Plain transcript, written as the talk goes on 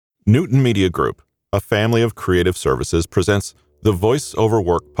Newton Media Group, a family of creative services, presents the Voice Over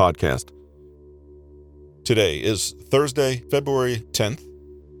Work podcast. Today is Thursday, February 10th.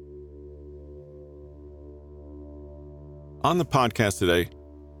 On the podcast today,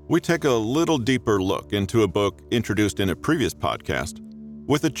 we take a little deeper look into a book introduced in a previous podcast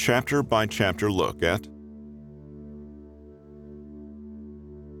with a chapter-by-chapter look at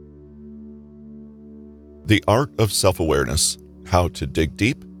The Art of Self-Awareness, How to Dig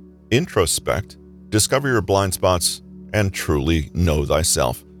Deep, Introspect, Discover Your Blind Spots, and Truly Know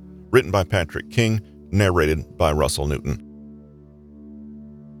Thyself, written by Patrick King, narrated by Russell Newton.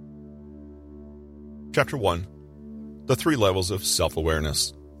 Chapter 1. The Three Levels of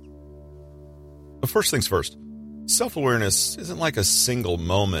Self-Awareness. First things first, self-awareness isn't like a single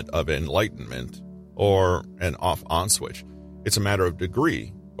moment of enlightenment or an off-on switch. It's a matter of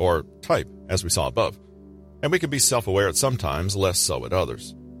degree or type, as we saw above. And we can be self-aware at some times, less so at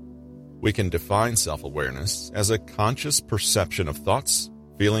others. We can define self-awareness as a conscious perception of thoughts,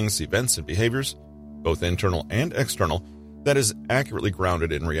 feelings, events, and behaviors, both internal and external, that is accurately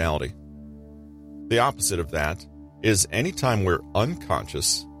grounded in reality. The opposite of that is any time we're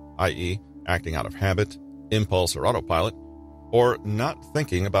unconscious, i.e., acting out of habit, impulse, or autopilot, or not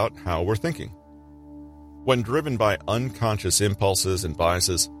thinking about how we're thinking. When driven by unconscious impulses and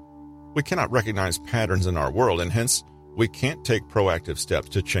biases, we cannot recognize patterns in our world, and hence, we can't take proactive steps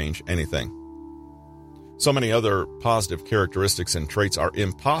to change anything. So many other positive characteristics and traits are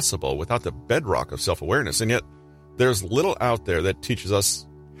impossible without the bedrock of self-awareness, and yet there's little out there that teaches us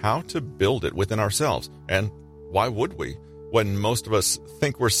how to build it within ourselves. And why would we, when most of us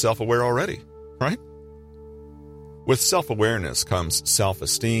think we're self-aware already, right? With self-awareness comes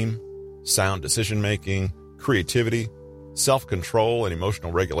self-esteem, sound decision-making, creativity, self-control and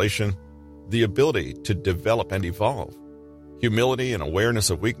emotional regulation, the ability to develop and evolve, humility and awareness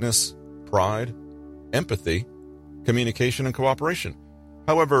of weakness, pride, empathy, communication, and cooperation.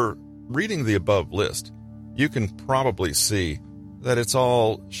 However, reading the above list, you can probably see that it's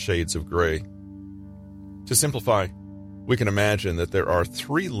all shades of gray. To simplify, we can imagine that there are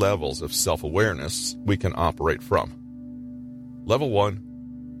three levels of self-awareness we can operate from. Level 1,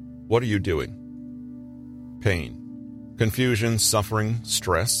 what are you doing? Pain, confusion, suffering,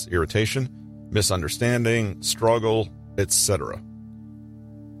 stress, irritation, misunderstanding, struggle, etc.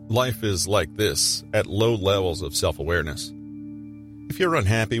 Life is like this at low levels of self-awareness. If you're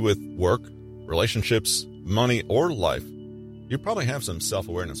unhappy with work, relationships, money, or life, you probably have some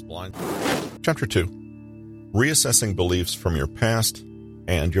self-awareness blind. Chapter 2. Reassessing beliefs from your past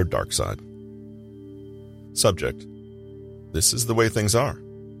and your dark side. Subject. This is the way things are.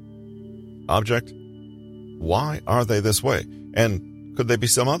 Object. Why are they this way? And could they be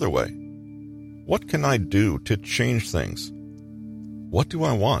some other way? What can I do to change things? What do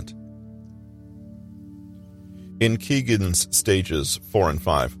I want? In Keegan's stages 4 and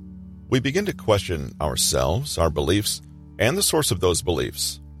 5, we begin to question ourselves, our beliefs, and the source of those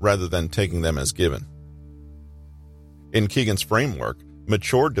beliefs, rather than taking them as given. In Keegan's framework,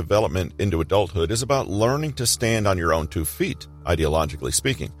 mature development into adulthood is about learning to stand on your own 2 feet, ideologically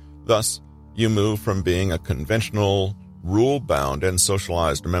speaking. Thus, you move from being a conventional, rule-bound, and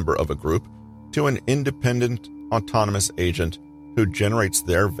socialized member of a group to an independent, autonomous agent who generates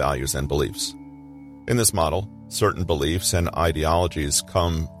their values and beliefs. In this model, certain beliefs and ideologies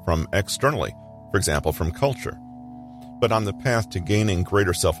come from externally, for example, from culture. But on the path to gaining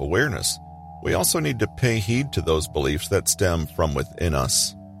greater self-awareness, we also need to pay heed to those beliefs that stem from within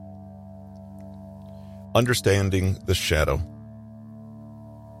us. Understanding the shadow.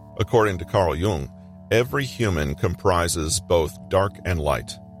 According to Carl Jung, every human comprises both dark and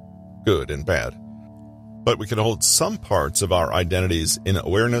light, good and bad. But we can hold some parts of our identities in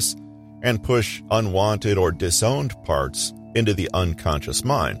awareness and push unwanted or disowned parts into the unconscious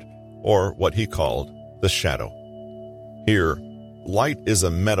mind, or what he called the shadow. Here, light is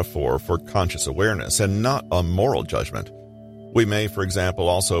a metaphor for conscious awareness and not a moral judgment. We may, for example,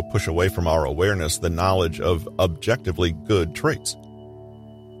 also push away from our awareness the knowledge of objectively good traits.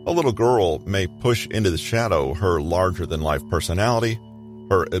 A little girl may push into the shadow her larger-than-life personality,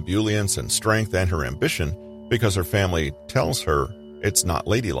 her ebullience and strength, and her ambition because her family tells her it's not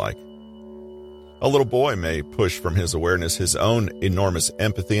ladylike. A little boy may push from his awareness his own enormous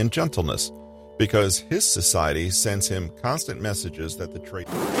empathy and gentleness because his society sends him constant messages that the trait.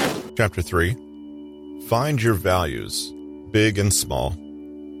 Chapter 3. Find your values, big and small.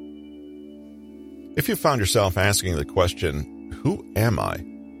 If you found yourself asking the question, who am I?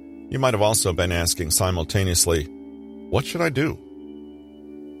 You might have also been asking simultaneously, what should I do?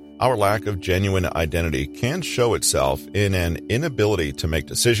 Our lack of genuine identity can show itself in an inability to make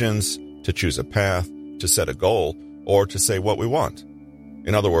decisions, to choose a path, to set a goal, or to say what we want.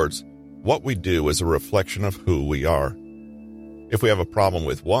 In other words, what we do is a reflection of who we are. If we have a problem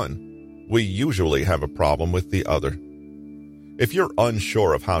with one, we usually have a problem with the other. If you're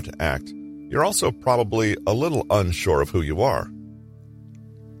unsure of how to act, you're also probably a little unsure of who you are.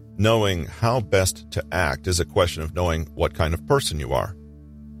 Knowing how best to act is a question of knowing what kind of person you are.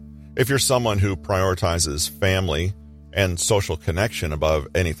 If you're someone who prioritizes family and social connection above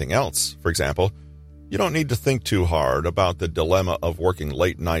anything else, for example, you don't need to think too hard about the dilemma of working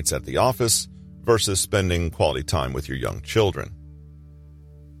late nights at the office versus spending quality time with your young children.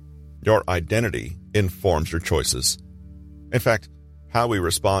 Your identity informs your choices. In fact, how we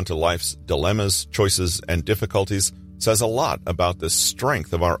respond to life's dilemmas, choices, and difficulties says a lot about the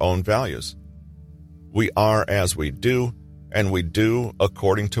strength of our own values. We are as we do, and we do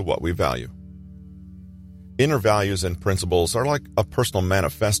according to what we value. Inner values and principles are like a personal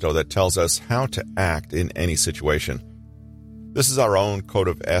manifesto that tells us how to act in any situation. This is our own code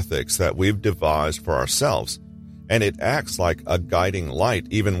of ethics that we've devised for ourselves, and it acts like a guiding light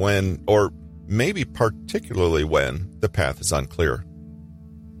even when, or maybe particularly when, the path is unclear.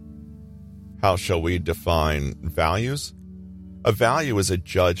 How shall we define values? A value is a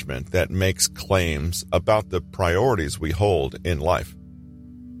judgment that makes claims about the priorities we hold in life.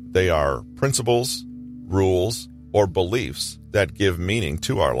 They are principles, rules, or beliefs that give meaning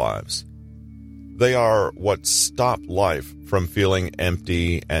to our lives. They are what stop life from feeling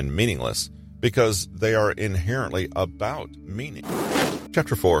empty and meaningless because they are inherently about meaning.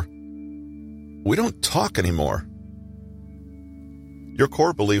 Chapter 4. We don't talk anymore. Your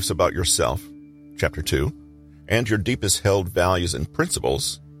core beliefs about yourself, Chapter 2, and your deepest held values and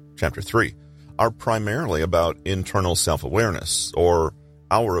principles, Chapter 3, are primarily about internal self-awareness, or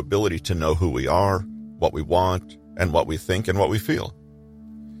our ability to know who we are, what we want, and what we think and what we feel.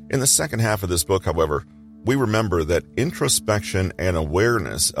 In the second half of this book, however, we remember that introspection and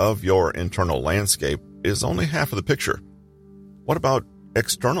awareness of your internal landscape is only half of the picture. What about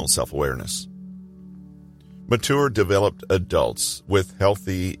external self-awareness? Mature, developed adults with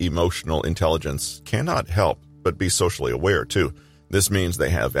healthy emotional intelligence cannot help but be socially aware, too. This means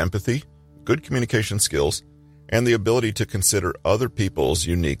they have empathy, good communication skills, and the ability to consider other people's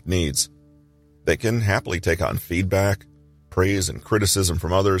unique needs. They can happily take on feedback, praise, and criticism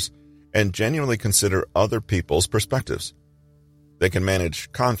from others, and genuinely consider other people's perspectives. They can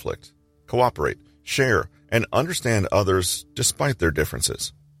manage conflict, cooperate, share, and understand others despite their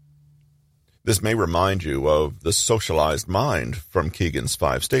differences. This may remind you of the socialized mind from Keegan's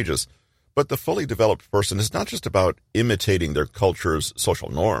 5 stages, but the fully developed person is not just about imitating their culture's social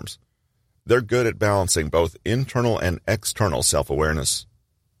norms. They're good at balancing both internal and external self-awareness.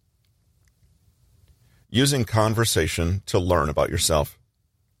 Using conversation to learn about yourself.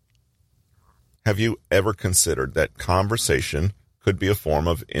 Have you ever considered that conversation could be a form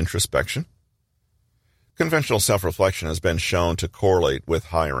of introspection? Conventional self-reflection has been shown to correlate with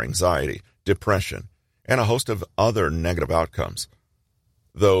higher anxiety, depression, and a host of other negative outcomes.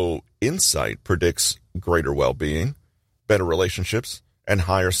 Though insight predicts greater well-being, better relationships, and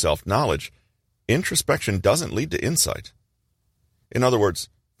higher self-knowledge, introspection doesn't lead to insight. In other words,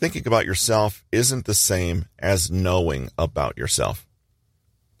 thinking about yourself isn't the same as knowing about yourself.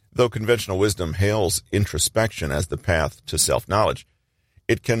 Though conventional wisdom hails introspection as the path to self-knowledge,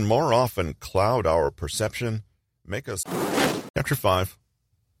 it can more often cloud our perception, make us... Chapter 5.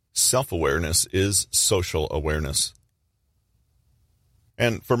 Self-awareness is social awareness.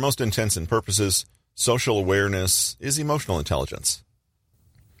 And for most intents and purposes, social awareness is emotional intelligence.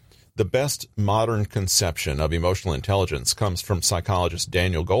 The best modern conception of emotional intelligence comes from psychologist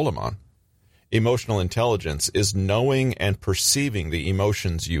Daniel Goleman. Emotional intelligence is knowing and perceiving the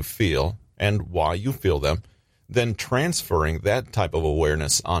emotions you feel and why you feel them, then transferring that type of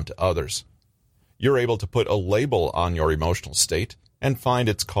awareness onto others. You're able to put a label on your emotional state and find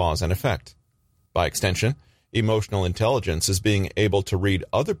its cause and effect. By extension, emotional intelligence is being able to read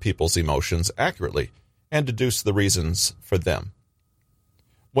other people's emotions accurately and deduce the reasons for them.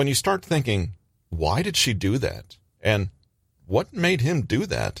 When you start thinking, why did she do that? And what made him do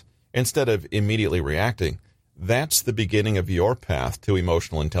that? Instead of immediately reacting, that's the beginning of your path to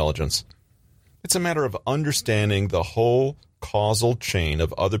emotional intelligence. It's a matter of understanding the whole causal chain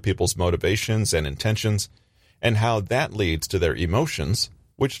of other people's motivations and intentions, and how that leads to their emotions,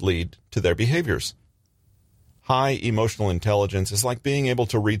 which lead to their behaviors. High emotional intelligence is like being able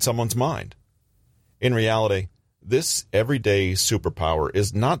to read someone's mind. In reality, this everyday superpower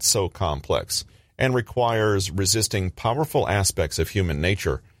is not so complex and requires resisting powerful aspects of human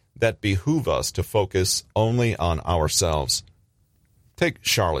nature that behoove us to focus only on ourselves. Take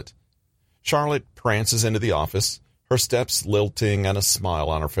Charlotte. Charlotte prances into the office, her steps lilting and a smile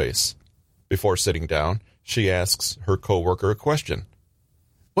on her face. Before sitting down, she asks her coworker a question.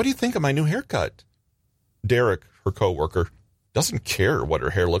 "What do you think of my new haircut?" Derek, her coworker, doesn't care what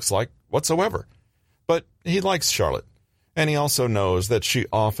her hair looks like whatsoever. But he likes Charlotte, and he also knows that she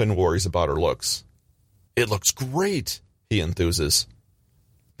often worries about her looks. "It looks great," he enthuses.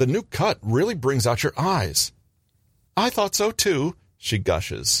 "The new cut really brings out your eyes." "I thought so too," she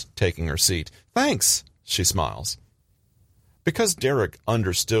gushes, taking her seat. "Thanks," she smiles. Because Derek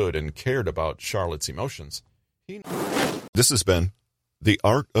understood and cared about Charlotte's emotions, This has been The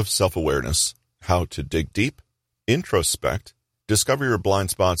Art of Self-Awareness, How to Dig Deep, Introspect, Discover Your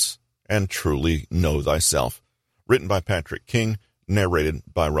Blind Spots, and Truly Know Thyself. Written by Patrick King, narrated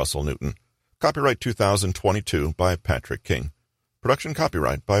by Russell Newton. Copyright 2022 by Patrick King. Production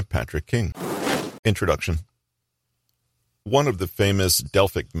copyright by Patrick King. Introduction. One of the famous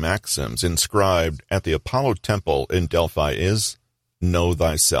Delphic maxims inscribed at the Apollo Temple in Delphi is, "Know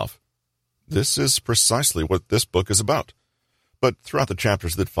thyself." This is precisely what this book is about. But throughout the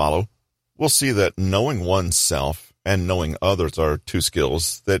chapters that follow, we'll see that knowing oneself and knowing others are two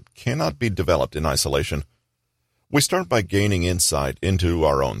skills that cannot be developed in isolation. We start by gaining insight into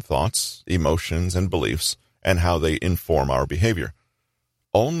our own thoughts, emotions, and beliefs, and how they inform our behavior.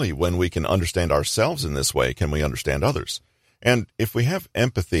 Only when we can understand ourselves in this way can we understand others. And if we have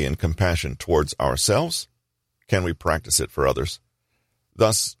empathy and compassion towards ourselves, can we practice it for others?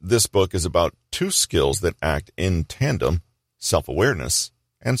 Thus, this book is about two skills that act in tandem, self-awareness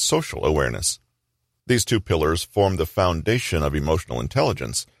and social awareness. These two pillars form the foundation of emotional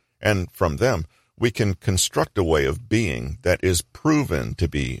intelligence, and from them, we can construct a way of being that is proven to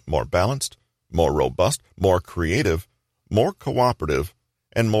be more balanced, more robust, more creative, more cooperative,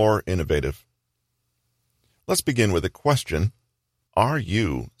 and more innovative. Let's begin with a question. Are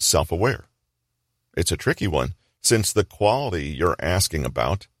you self-aware? It's a tricky one, since the quality you're asking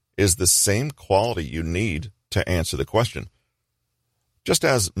about is the same quality you need to answer the question. Just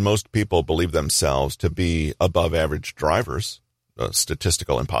as most people believe themselves to be above-average drivers, a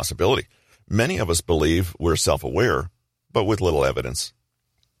statistical impossibility, many of us believe we're self-aware, but with little evidence.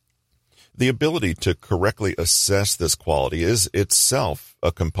 The ability to correctly assess this quality is itself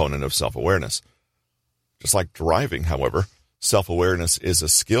a component of self-awareness. Just like driving, however, self-awareness is a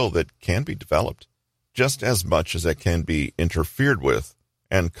skill that can be developed, just as much as it can be interfered with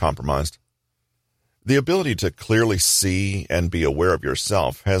and compromised. The ability to clearly see and be aware of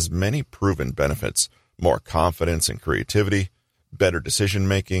yourself has many proven benefits: more confidence and creativity, better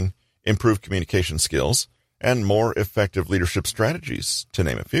decision-making, improved communication skills, and more effective leadership strategies, to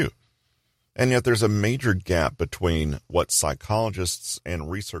name a few. And yet there's a major gap between what psychologists and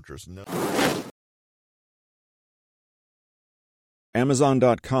researchers know.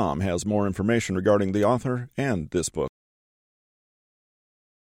 Amazon.com has more information regarding the author and this book.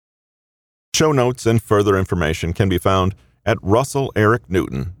 Show notes and further information can be found at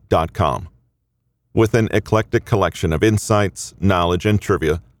russellericnewton.com. With an eclectic collection of insights, knowledge, and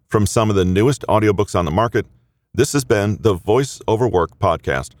trivia from some of the newest audiobooks on the market, this has been the Voice Over Work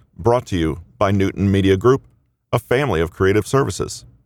podcast, brought to you by Newton Media Group, a family of creative services.